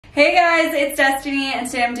Hey guys, it's Destiny, and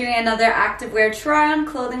today I'm doing another activewear try-on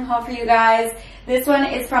clothing haul for you guys. This one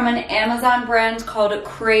is from an Amazon brand called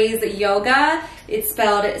CRZ Yoga. It's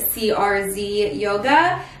spelled CRZ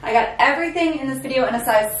Yoga. I got everything in this video in a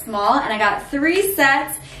size small, and I got 3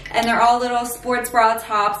 sets, and they're all little sports bra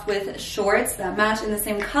tops with shorts that match in the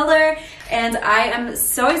same color. And I am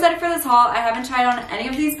so excited for this haul. I haven't tried on any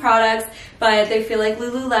of these products, but they feel like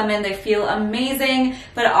Lululemon. They feel amazing,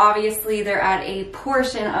 but obviously they're at a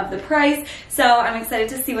portion of the price. So I'm excited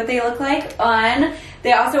to see what they look like on.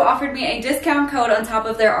 They also offered me a discount code on top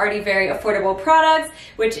of their already very affordable products,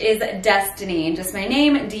 which is Destiny. Just my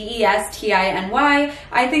name, D-E-S-T-I-N-Y.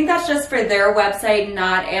 I think that's just for their website,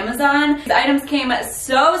 not Amazon. The items came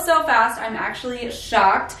so fast. I'm actually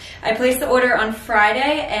shocked. I placed the order on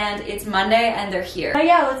Friday and it's Monday and they're here. But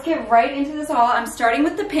yeah, let's get right into this haul. I'm starting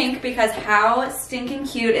with the pink because how stinking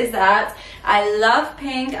cute is that? I love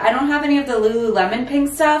pink. I don't have any of the Lululemon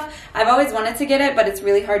pink stuff. I've always wanted to get it, but it's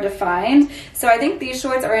really hard to find. So I think these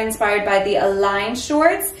shorts are inspired by the Align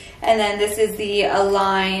shorts. And then this is the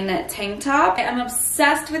Align tank top. I'm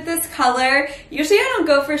obsessed with this color. Usually I don't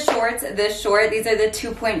go for shorts this short. These are the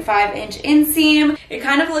 2.5-inch inseam. It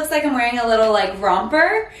kind of looks like I'm wearing a little like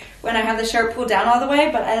romper when I have the shirt pulled down all the way,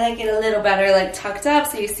 but I like it a little better like tucked up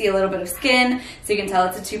so you see a little bit of skin, so you can tell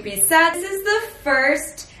it's a 2-piece set. This is the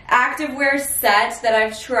first activewear set that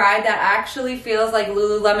I've tried that actually feels like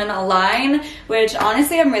Lululemon Align, which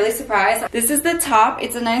honestly I'm really surprised. This is the top.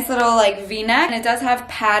 It's a nice little like v-neck, and it does have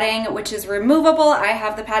padding which is removable. I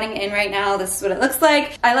have the padding in right now. This is what it looks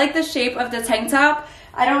like. I like the shape of the tank top.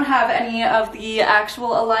 I don't have any of the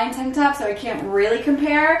actual Align tank top, so I can't really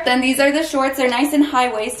compare. Then these are the shorts. They're nice and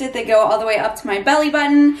high-waisted. They go all the way up to my belly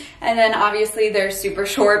button, and then obviously they're super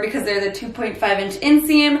short because they're the 2.5-inch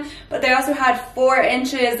inseam, but they also had 4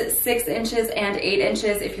 inches, 6 inches, and 8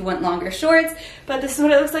 inches if you want longer shorts. But this is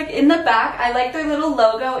what it looks like in the back. I like their little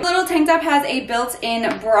logo. The little tank top has a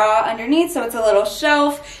built-in bra underneath, so it's a little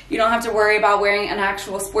shelf. You don't have to worry about wearing an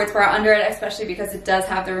actual sports bra under it, especially because it does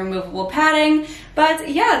have the removable padding. But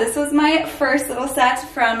yeah, this was my first little set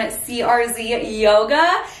from CRZ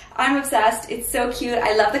Yoga. I'm obsessed. It's so cute.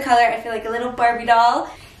 I love the color. I feel like a little Barbie doll.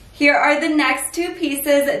 Here are the next 2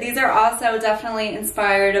 pieces. These are also definitely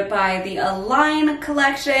inspired by the Align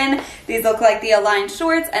collection. These look like the Align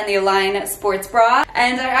shorts and the Align sports bra.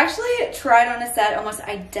 And I actually tried on a set almost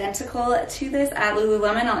identical to this at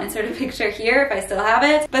Lululemon. I'll insert a picture here if I still have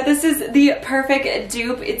it. But this is the perfect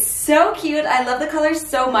dupe. It's so cute. I love the color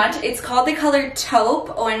so much. It's called the color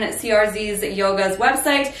taupe on CRZ's Yoga's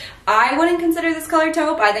website. I wouldn't consider this color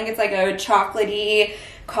taupe. I think it's like a chocolatey,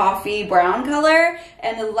 coffee brown color.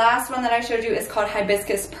 And the last one that I showed you is called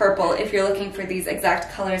hibiscus purple if you're looking for these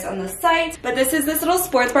exact colors on the site. But this is this little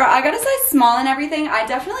sports bra. I got a size small and everything. I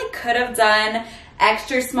definitely could have done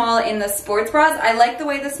extra small in the sports bras. I like the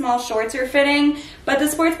way the small shorts are fitting, but the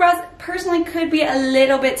sports bras personally could be a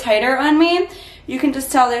little bit tighter on me. You can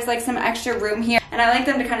just tell there's like some extra room here, and I like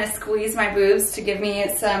them to kind of squeeze my boobs to give me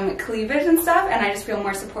some cleavage and stuff, and I just feel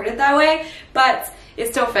more supported that way. But it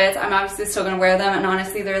still fits. I'm obviously still gonna wear them, and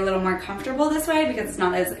honestly they're a little more comfortable this way because it's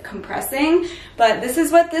not as compressing. But this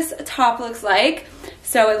is what this top looks like.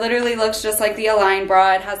 So it literally looks just like the Align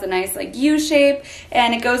bra. It has a nice like U shape,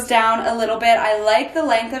 and it goes down a little bit. I like the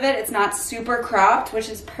length of it. It's not super cropped, which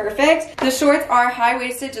is perfect. The shorts are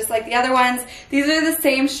high-waisted just like the other ones. These are the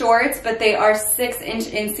same shorts, but they are 6-inch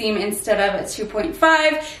inseam instead of a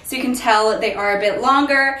 2.5, so you can tell they are a bit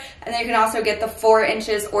longer. And then you can also get the 4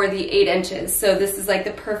 inches or the 8 inches. So this is like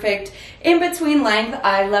the perfect in-between length.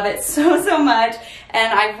 I love it so much.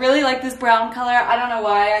 And I really like this brown color. I don't know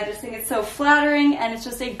why. I just think it's so flattering, and it's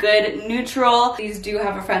just a good neutral. These do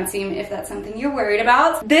have a front seam if that's something you're worried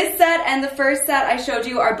about. This set and the first set I showed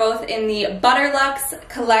you are both in the Butterluxe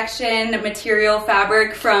collection material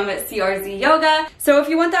fabric from CRZ Yoga. So if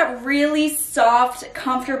you want that really soft,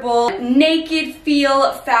 comfortable, naked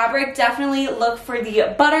feel fabric, definitely look for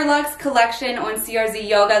the Butterluxe collection on CRZ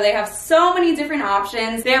Yoga. They have so many different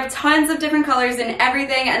options. They have tons of different colors and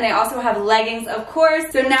everything, and they also have leggings, of course.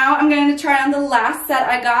 So now I'm going to try on the last set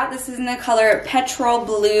I got. This is in the color Petrol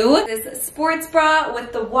Blue. This sports bra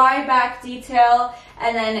with the wide back detail,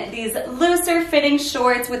 and then these looser fitting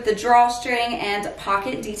shorts with the drawstring and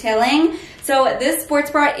pocket detailing. So this sports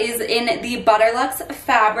bra is in the Butterluxe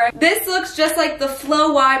fabric. This looks just like the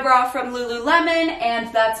Flow Y bra from Lululemon,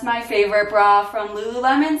 and that's my favorite bra from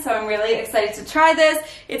Lululemon, so I'm really excited to try this.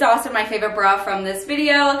 It's also my favorite bra from this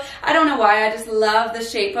video. I don't know why, I just love the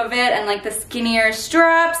shape of it and like the skinnier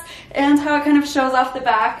straps and how it kind of shows off the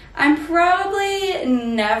back. I'm probably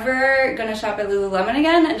never gonna shop at Lululemon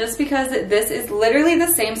again, just because this is literally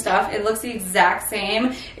literally the same stuff. It looks the exact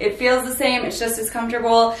same. It feels the same. It's just as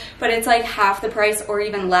comfortable, but it's like half the price or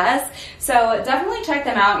even less. So definitely check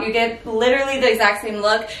them out. You get literally the exact same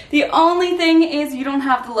look. The only thing is you don't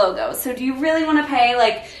have the logo. So do you really want to pay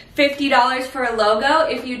like $50 for a logo?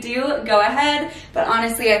 If you do, go ahead. But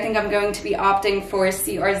honestly, I think I'm going to be opting for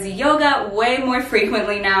CRZ Yoga way more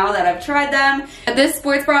frequently now that I've tried them. This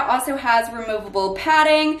sports bra also has removable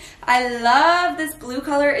padding. I love this blue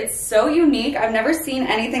color. It's so unique. I've never seen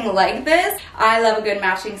anything like this. I love a good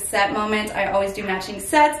matching set moment. I always do matching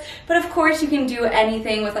sets, but of course you can do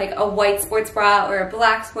anything with like a white sports bra or a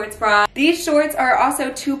black sports bra. These shorts are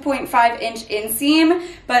also 2.5-inch inseam,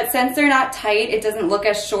 but since they're not tight, it doesn't look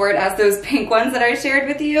as short as those pink ones that I shared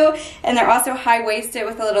with you. And they're also high-waisted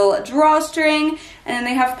with a little drawstring. And then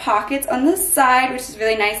they have pockets on the side, which is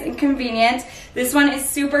really nice and convenient. This one is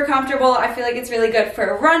super comfortable. I feel like it's really good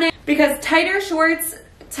for running because tighter shorts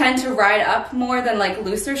tend to ride up more than like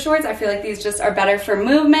looser shorts. I feel like these just are better for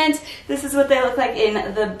movement. This is what they look like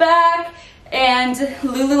in the back. And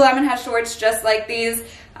Lululemon has shorts just like these.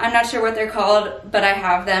 I'm not sure what they're called, but I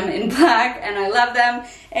have them in black and I love them.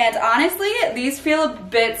 And honestly, these feel a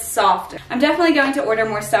bit softer. I'm definitely going to order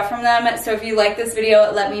more stuff from them. So if you like this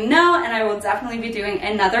video, let me know and I will definitely be doing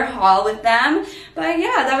another haul with them. But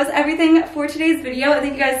yeah, that was everything for today's video.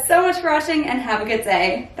 Thank you guys so much for watching and have a good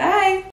day. Bye.